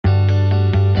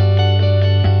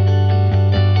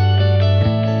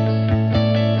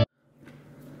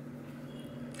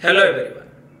Hello everyone.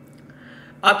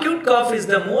 Acute cough is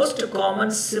the most common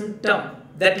symptom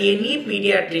that any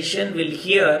pediatrician will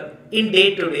hear in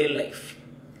day-to-day life.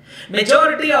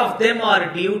 Majority of them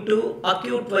are due to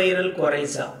acute viral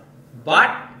coryza.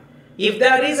 But if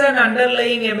there is an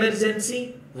underlying emergency,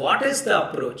 what is the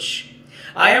approach?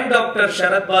 I am Dr.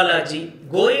 Sharat Balaji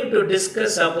going to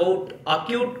discuss about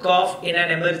acute cough in an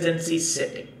emergency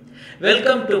setting.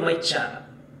 Welcome to my channel.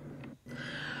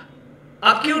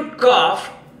 Acute cough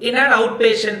in an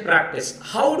outpatient practice.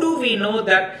 How do we know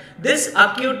that this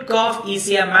acute cough is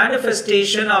a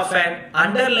manifestation of an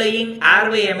underlying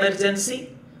airway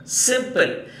emergency?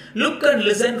 Simple. Look and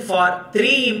listen for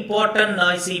three important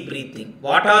noisy breathing.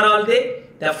 What are all they?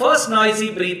 The first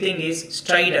noisy breathing is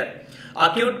stridor.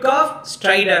 Acute cough,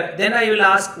 stridor. Then I will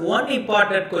ask one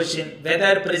important question,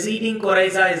 whether preceding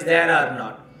coryza is there or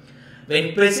not.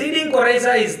 When preceding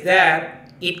coryza is there,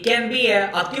 it can be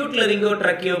a acute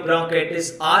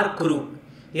laryngotracheobronchitis or croup.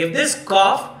 If this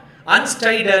cough and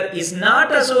stridor is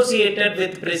not associated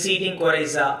with preceding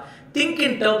coryza, think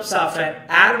in terms of an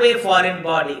airway foreign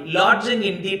body lodging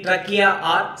in the trachea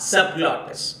or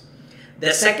subglottis.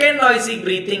 The second noisy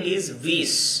breathing is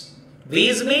wheeze.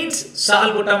 Wheeze means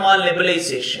salbutamol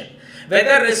nebulization.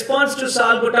 Whether response to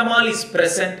salbutamol is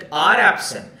present or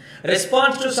absent.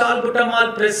 Response to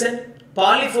salbutamol present,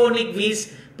 polyphonic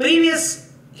wheeze,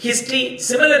 previous history,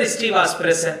 similar history was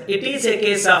present. It is a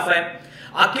case of an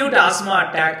acute asthma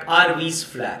attack or wheeze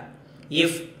flare.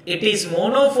 If it is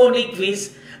monophonic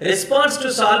wheeze, response to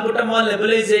salbutamol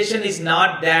nebulization is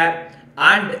not there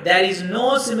and there is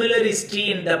no similar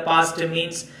history in the past,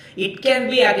 means it can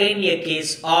be again a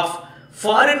case of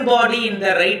foreign body in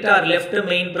the right or left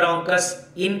main bronchus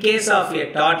in case of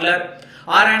a toddler,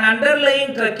 or an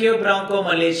underlying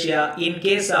tracheobronchomalacia in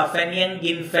case of an young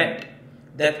infant.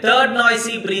 The third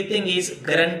noisy breathing is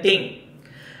grunting.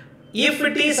 If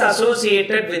it is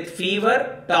associated with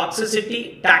fever,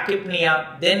 toxicity,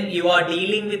 tachypnea, then you are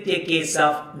dealing with a case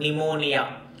of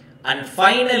pneumonia. And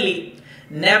finally,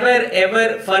 never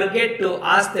ever forget to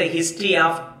ask the history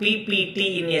of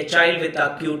PPT in a child with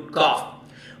acute cough.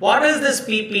 What is this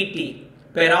PPT?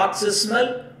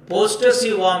 Paroxysmal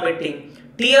post-acute vomiting.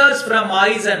 Tears from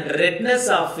eyes and redness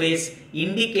of face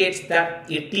indicates that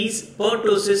it is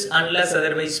pertussis unless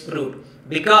otherwise proved.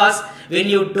 Because when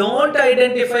you don't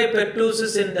identify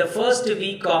pertussis in the first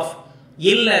week of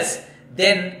illness,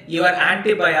 then your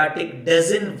antibiotic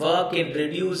doesn't work in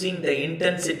reducing the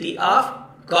intensity of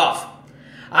cough.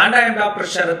 And I am Dr.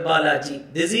 Sharat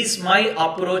Balaji. This is my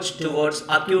approach towards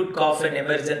acute cough in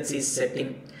emergency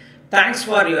setting. Thanks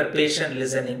for your patient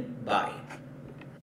listening. Bye.